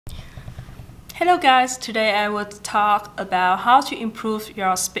Hello guys, today I will talk about how to improve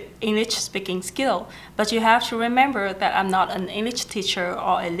your English speaking skill. But you have to remember that I'm not an English teacher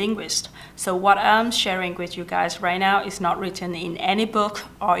or a linguist. So what I'm sharing with you guys right now is not written in any book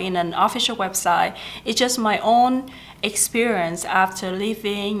or in an official website. It's just my own experience after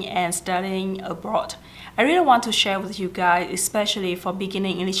living and studying abroad. I really want to share with you guys, especially for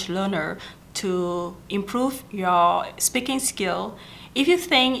beginning English learner, to improve your speaking skill. If you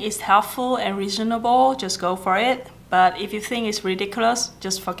think it's helpful and reasonable, just go for it. But if you think it's ridiculous,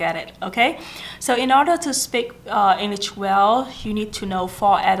 just forget it, okay? So in order to speak English well, you need to know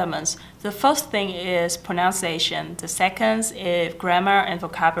 4 elements. The first thing is pronunciation. The second is grammar and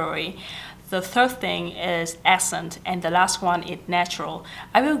vocabulary. The third thing is accent. And the last one is natural.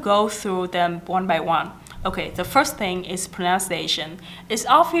 I will go through them one by one. Okay, the first thing is pronunciation. It's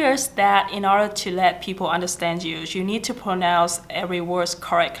obvious that in order to let people understand you, you need to pronounce every word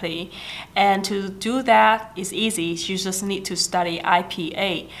correctly. And to do that is easy. You just need to study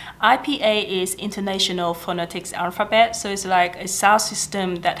IPA. IPA is International Phonetics Alphabet, so it's like a sound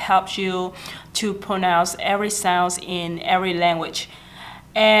system that helps you to pronounce every sound in every language.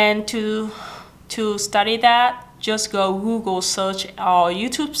 And to study that, just go Google search or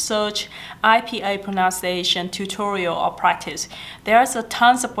YouTube search IPA pronunciation tutorial or practice. There's a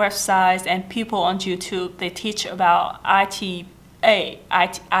tons of websites and people on YouTube. They teach about IPA,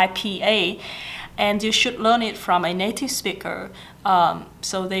 and you should learn it from a native speaker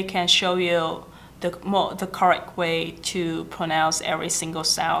so they can show you the correct way to pronounce every single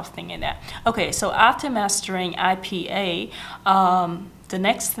sound thing in that. Okay, so after mastering IPA, the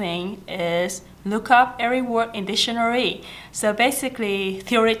next thing is look up every word in dictionary. So basically,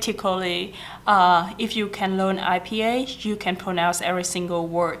 theoretically, if you can learn IPA, you can pronounce every single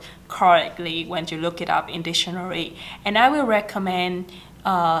word correctly when you look it up in dictionary. And I will recommend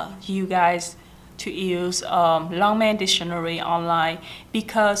you guys to use Longman Dictionary online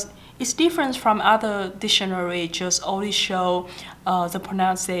because it's different from other dictionary, just only show the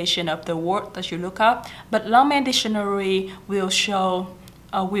pronunciation of the word that you look up. But Longman Dictionary will show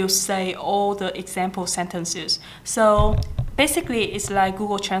will say all the example sentences. So basically it's like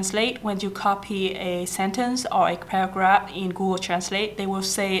Google Translate. When you copy a sentence or a paragraph in Google Translate, they will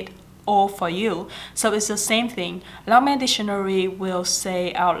say it all for you. So it's the same thing. Longman Dictionary will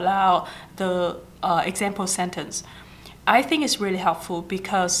say out loud the example sentence. I think it's really helpful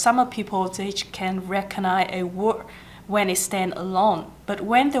because some people, they can recognize a word when it stands alone, but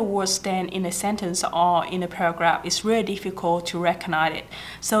when the words stand in a sentence or in a paragraph, it's really difficult to recognize it.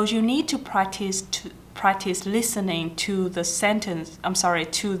 So you need to practice listening to the sentence,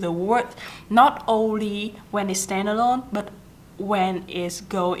 to the word, not only when it stands alone, but when it's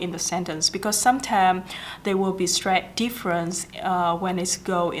go in the sentence, because sometimes there will be slight difference when it's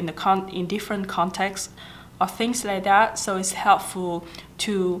go in different contexts or things like that. So it's helpful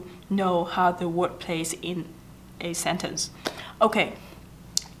to know how the word plays in a sentence. Okay,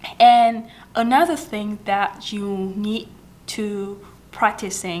 and another thing that you need to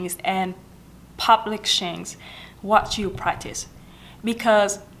practice things and publish things what you practice,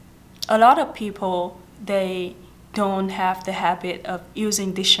 because a lot of people, they don't have the habit of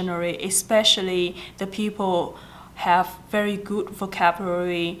using dictionary, especially the people have very good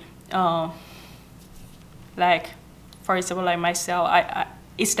vocabulary, like for example like myself,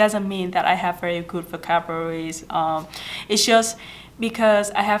 it doesn't mean that I have very good vocabularies. It's just because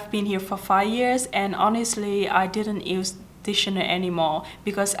I have been here for 5 years, and honestly, I didn't use dictionary anymore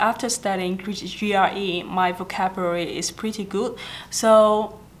because after studying GRE, my vocabulary is pretty good.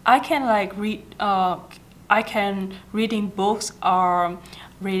 So I can like reading books or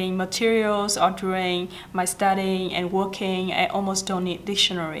reading materials or during my studying and working, I almost don't need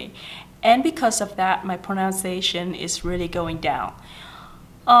dictionary. And because of that, my pronunciation is really going down.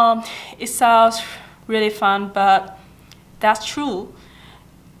 It sounds really fun, but that's true.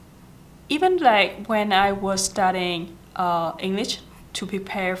 Even like when I was studying English to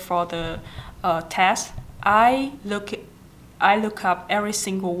prepare for the test, I look up every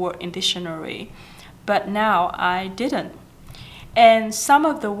single word in dictionary, but now I didn't. And some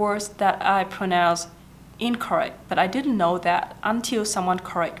of the words that I pronounce incorrect, but I didn't know that until someone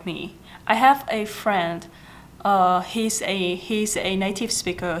correct me. I have a friend. He's a native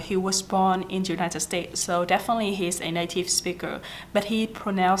speaker. He was born in the United States, so definitely he's a native speaker. But he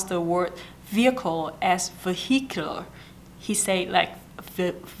pronounced the word vehicle as vehicular. He said like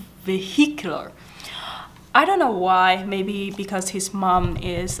vehicular. I don't know why. Maybe because his mom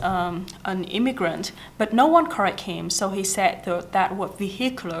is an immigrant, but no one correct him. So he said that word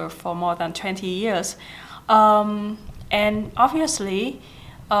vehicular for more than 20 years. And obviously,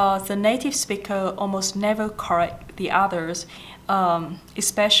 the native speaker almost never correct the others,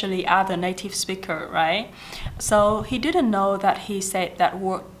 especially other native speaker, right? So he didn't know that he said that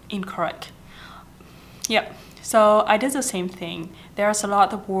word incorrect. Yep. So I did the same thing. There's a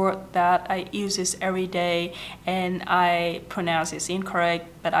lot of words that I use every day and I pronounce it incorrect,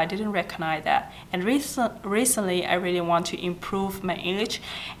 but I didn't recognize that. And recently, I really want to improve my English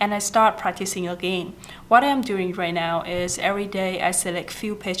and I start practicing again. What I'm doing right now is every day I select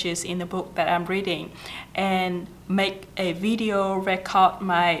few pages in the book that I'm reading and make a video, record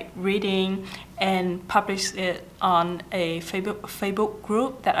my reading and publish it on a Facebook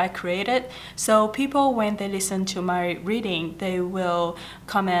group that I created. So people, when they listen to my reading, they will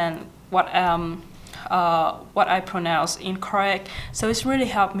comment what I pronounce incorrect. So it's really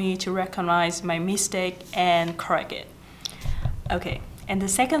helped me to recognize my mistake and correct it. Okay, and the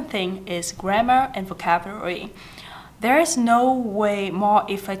second thing is grammar and vocabulary. There is no way more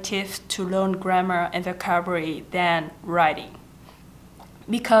effective to learn grammar and vocabulary than writing.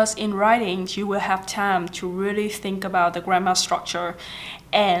 Because in writing, you will have time to really think about the grammar structure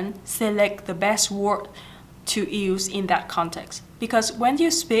and select the best word to use in that context. Because when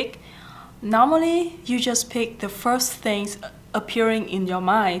you speak, normally you just pick the first things appearing in your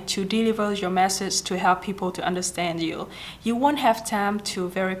mind to deliver your message to help people to understand you. You won't have time to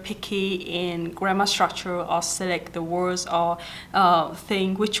very picky in grammar structure or select the words or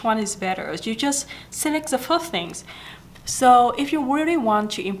think which one is better. You just select the first things. So if you really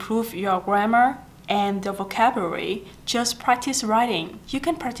want to improve your grammar and the vocabulary, just practice writing. You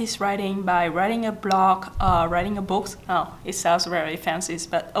can practice writing by writing a blog, writing a book. Oh, it sounds very fancy,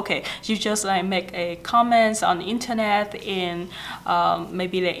 but okay. You just like make a comments on the internet in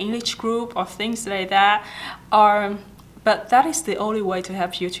maybe the English group or things like that. But that is the only way to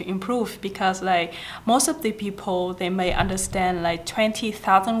help you to improve, because like most of the people, they may understand like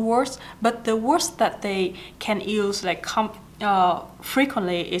 20,000 words, but the words that they can use like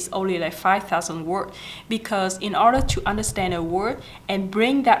frequently is only like 5,000 words. Because in order to understand a word and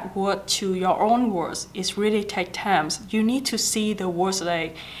bring that word to your own words, it really takes time. You need to see the words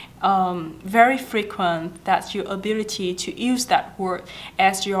like very frequent, that's your ability to use that word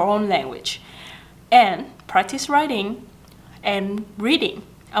as your own language. And practice writing and reading.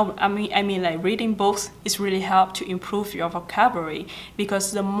 I mean like reading books is really help to improve your vocabulary,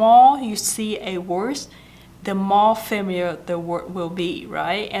 because the more you see a word, the more familiar the word will be,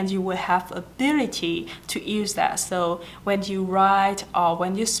 right? And you will have ability to use that. So when you write or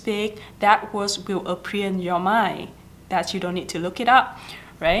when you speak, that word will appear in your mind that you don't need to look it up,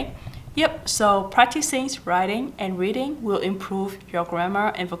 right? Yep, so practicing writing and reading will improve your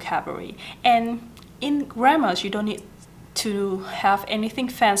grammar and vocabulary. And in grammars, you don't need to have anything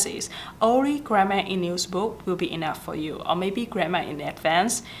fancy. Only grammar in news book will be enough for you, or maybe grammar in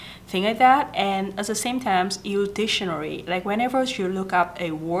advance, thing like that. And at the same time, use dictionary. Like whenever you look up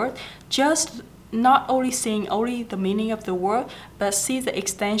a word, just not only seeing only the meaning of the word, but see the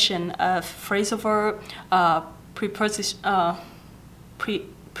extension of phrasal verb,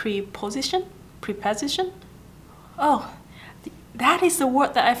 preposition. Oh, that is the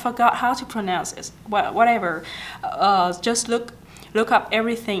word that I forgot how to pronounce it. Well, whatever. Just look up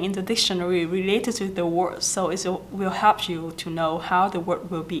everything in the dictionary related to the word, so it will help you to know how the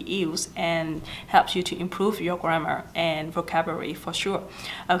word will be used and helps you to improve your grammar and vocabulary for sure.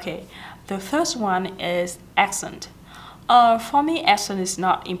 Okay, the first one is accent. For me, accent is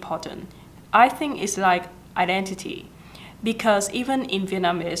not important. I think it's like identity, because even in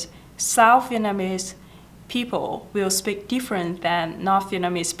Vietnamese, South Vietnamese people will speak different than North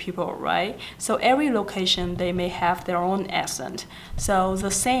Vietnamese people, right? So every location, they may have their own accent. So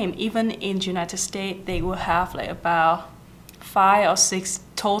the same, even in the United States, they will have like about 5 or 6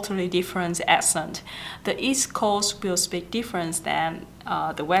 totally different accents. The East Coast will speak different than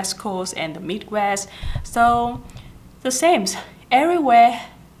the West Coast and the Midwest. So the same, everywhere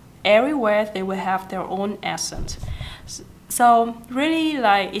they will have their own accent. So really,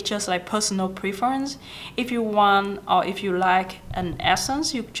 like, it's just like personal preference. If you want or if you like an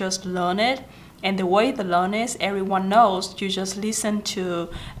accent, you just learn it. And the way to learn is, everyone knows, you just listen to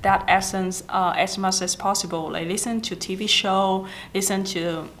that accent as much as possible. Like listen to TV show, listen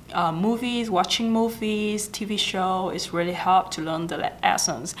to movies, watching movies, TV show. It's really help to learn the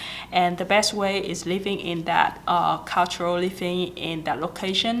accents. And the best way is living in that cultural, living in that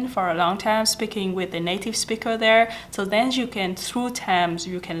location for a long time, speaking with the native speaker there. So then you can, through times,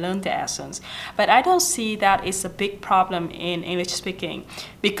 you can learn the accents. But I don't see that it's a big problem in English speaking,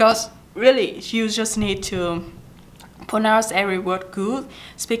 because really, you just need to pronounce every word good,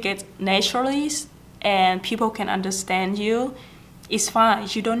 speak it naturally, and people can understand you it's fine.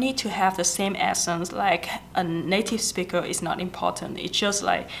 You don't need to have the same accent. Like a native speaker is not important. It's just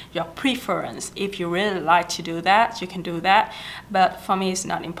like your preference. If you really like to do that, you can do that. But for me, it's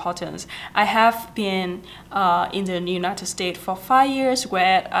not important. I have been in the United States for 5 years,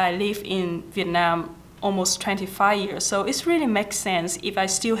 where I live in Vietnam almost 25 years. So it really makes sense if I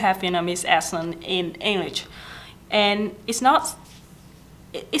still have Vietnamese accent in English. And it's not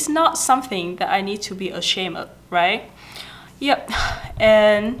something that I need to be ashamed of, right? Yep.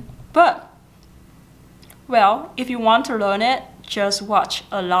 But well, if you want to learn it, just watch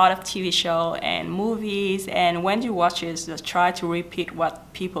a lot of TV shows and movies, and when you watch it, just try to repeat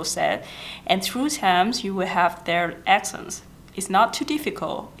what people said, and through times you will have their accents. It's not too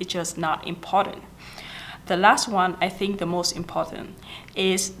difficult, it's just not important. The last one, I think the most important,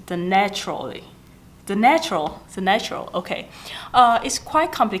 is the natural, okay. It's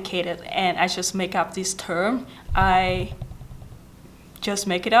quite complicated, and I just make up this term. I just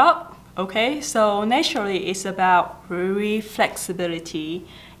make it up, okay? So naturally, it's about reflexibility,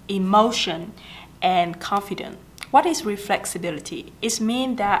 emotion, and confidence. What is reflexibility? It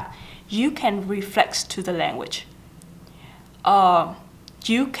means that you can reflex to the language.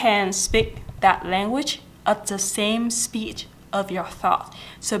 You can speak that language at the same speed of your thought.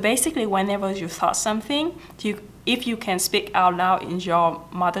 So basically, whenever you thought something, if you can speak out loud in your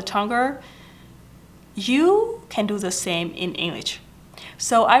mother tongue, you can do the same in English.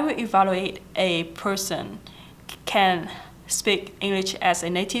 So I will evaluate a person can speak English as a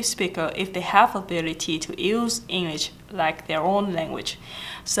native speaker if they have ability to use English like their own language.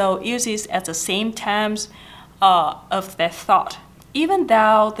 So use it at the same times of their thought. Even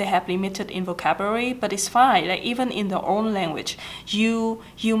though they have limited in vocabulary, but it's fine. Like even in their own language, you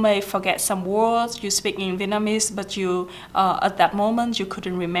may forget some words. You speak in Vietnamese, but you at that moment you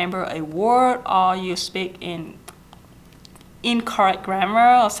couldn't remember a word, or you speak in incorrect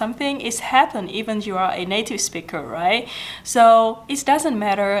grammar or something. It's happened even you are a native speaker, right? So it doesn't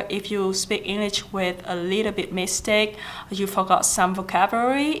matter if you speak English with a little bit mistake, you forgot some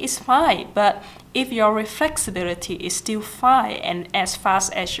vocabulary, it's fine. But if your reflexibility is still fine and as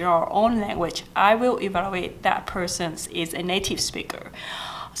fast as your own language, I will evaluate that person is a native speaker.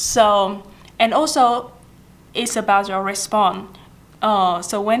 So, and also it's about your response.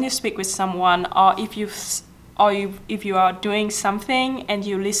 So when you speak with someone, or if you are doing something and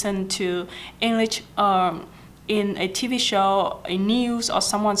you listen to English in a TV show, a news, or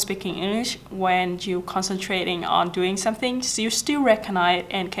someone speaking English, when you concentrating on doing something, so you still recognize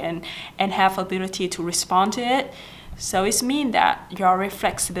and have ability to respond to it. So it means that your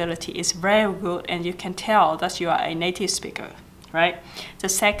reflexibility is very good, and you can tell that you are a native speaker, right? The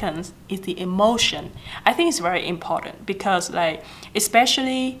second is the emotion. I think it's very important because, like,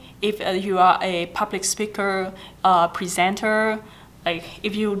 especially if you are a public speaker, presenter, like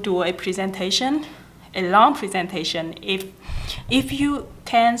if you do a presentation, a long presentation, if you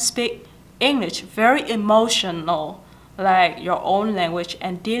can speak English very emotional, like your own language,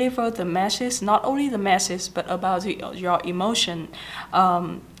 and deliver the message, not only the message, but about your emotion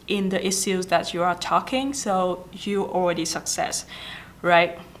in the issues that you are talking, so you already success,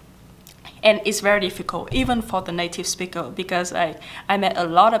 right? And it's very difficult, even for the native speaker, because I met a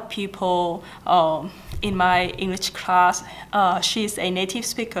lot of people in my English class. She's a native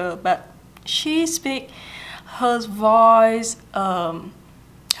speaker, but she speak her voice,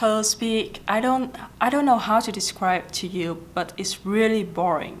 her speak. I don't know how to describe to you, but it's really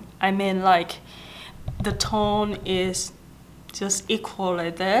boring. I mean, like, the tone is just equal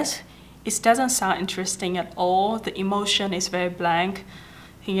like this. It doesn't sound interesting at all. The emotion is very blank,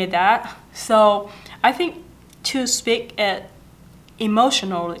 thing like that. So I think to speak it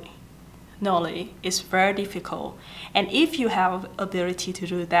emotionally is very difficult. And if you have ability to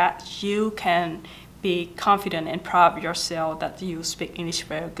do that, you can be confident and proud of yourself that you speak English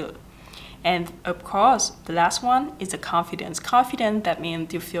very good. And of course, the last one is the confidence. Confidence, that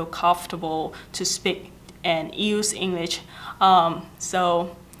means you feel comfortable to speak and use English.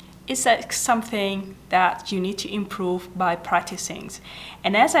 So it's like something that you need to improve by practicing.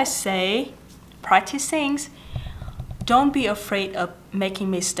 And as I say, practicing, don't be afraid of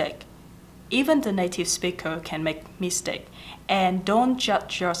making mistake. Even the native speaker can make mistake. And don't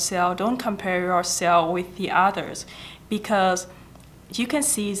judge yourself, don't compare yourself with the others, because you can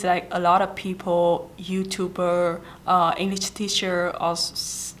see like a lot of people, YouTuber, English teacher,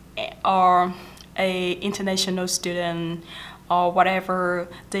 or a international student, or whatever.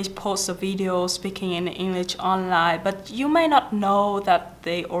 They post a video speaking in English online, but you may not know that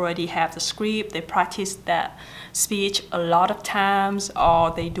they already have the script. They practice that speech a lot of times,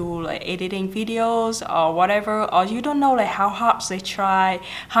 or they do like editing videos or whatever, or you don't know like how hard they try,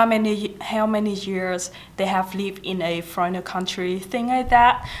 how many years they have lived in a foreign country, thing like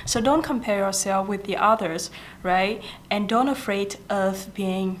that. So don't compare yourself with the others, right? And don't afraid of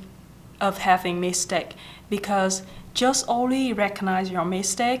having mistake, because just only recognize your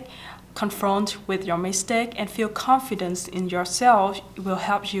mistake, confront with your mistake, and feel confidence in yourself will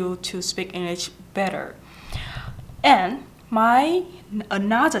help you to speak English better. And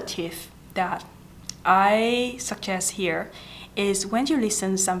another tip that I suggest here is when you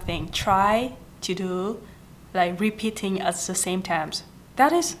listen to something, try to do like repeating at the same times.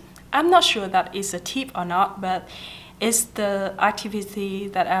 That is, I'm not sure that is a tip or not, but it's the activity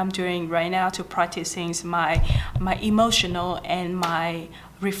that I'm doing right now to practicing my emotional and my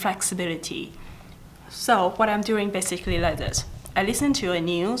reflexibility. So what I'm doing basically like this. I listen to a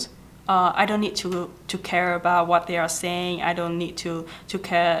news. I don't need to care about what they are saying. I don't need to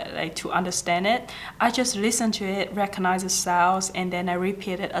care, like, to understand it. I just listen to it, recognize the sounds, and then I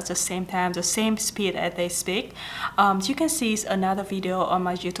repeat it at the same time, the same speed as they speak. You can see another video on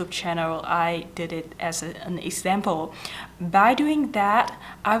my YouTube channel. I did it as an example. By doing that,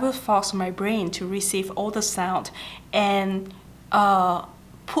 I will force my brain to receive all the sound and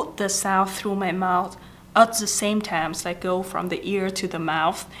put the sound through my mouth at the same time, so I go from the ear to the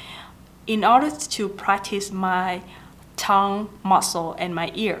mouth, in order to practice my tongue muscle and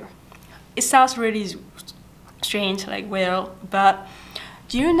my ear. It sounds really strange, like, well, but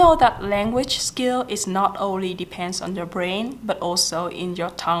do you know that language skill is not only depends on your brain, but also in your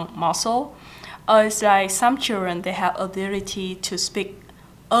tongue muscle? It's like some children, they have ability to speak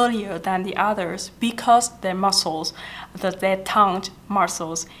earlier than the others because their muscles, their tongue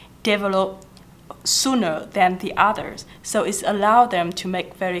muscles, develop sooner than the others. So it's allowed them to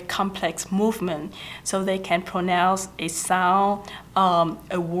make very complex movement, so they can pronounce a sound,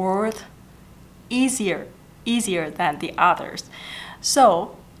 a word easier than the others.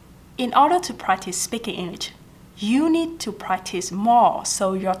 So in order to practice speaking English, you need to practice more,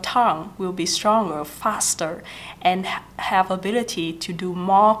 so your tongue will be stronger, faster, and have ability to do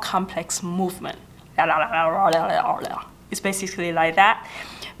more complex movement. It's basically like that,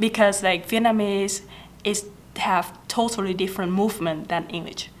 because like Vietnamese have totally different movement than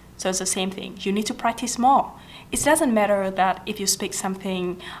English. So it's the same thing. You need to practice more. It doesn't matter that if you speak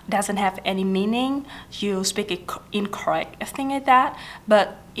something doesn't have any meaning, you speak it incorrect, thing like that,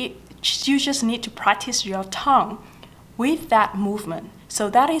 but you just need to practice your tongue with that movement. So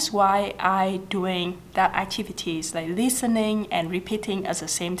that is why I doing that activities, like listening and repeating at the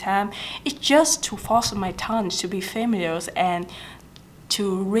same time. It's just to force my tongue to be familiar and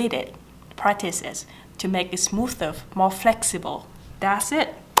to read it, practice it, to make it smoother, more flexible. That's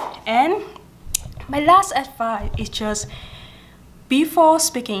it. And my last advice is just before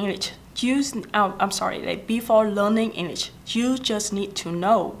speaking English, before learning English, you just need to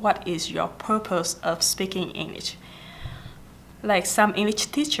know what is your purpose of speaking English. Like some English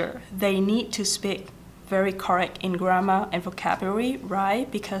teacher, they need to speak very correct in grammar and vocabulary,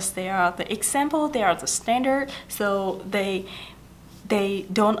 right? Because they are the example, they are the standard, so they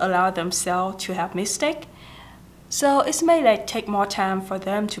don't allow themselves to have mistake. So it may like take more time for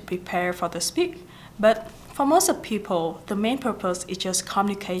them to prepare for the speak, but for most of people, the main purpose is just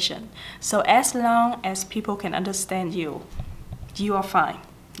communication. So as long as people can understand you, you are fine,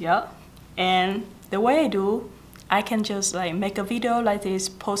 yeah? And the way I do, I can just like make a video like this,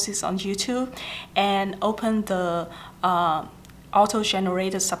 post it on YouTube, and open the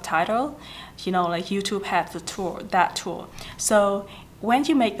auto-generated subtitle. You know, like YouTube has that tool. So when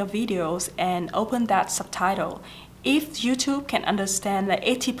you make the videos and open that subtitle, if YouTube can understand like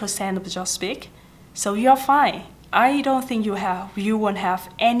 80% of your speak, so you're fine. I don't think you won't have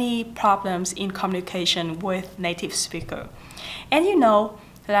any problems in communication with native speaker. And you know,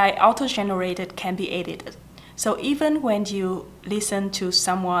 like auto-generated can be edited. So even when you listen to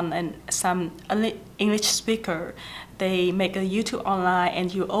someone and some English speaker, they make a YouTube online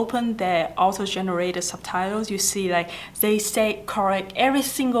and you open their auto-generated subtitles, you see like they say correct every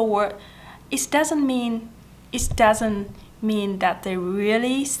single word. It doesn't mean that they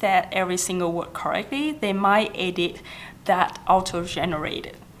really said every single word correctly. They might edit that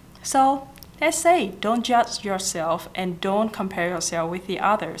auto-generated. So let's say, don't judge yourself and don't compare yourself with the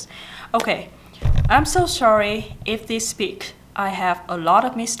others. Okay, I'm so sorry if this speak I have a lot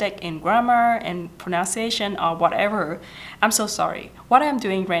of mistake in grammar and pronunciation or whatever. I'm so sorry. What I'm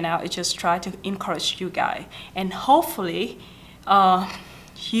doing right now is just try to encourage you guys, and hopefully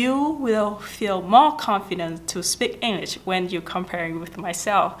you will feel more confident to speak English when you comparing with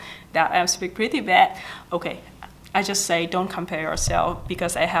myself that I speak pretty bad. Okay, I just say don't compare yourself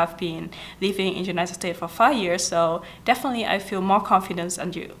because I have been living in the United States for 5 years, so definitely I feel more confidence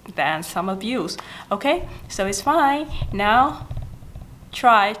than some of you. Okay, so it's fine. Now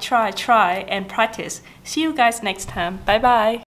try and practice. See you guys next time. Bye bye.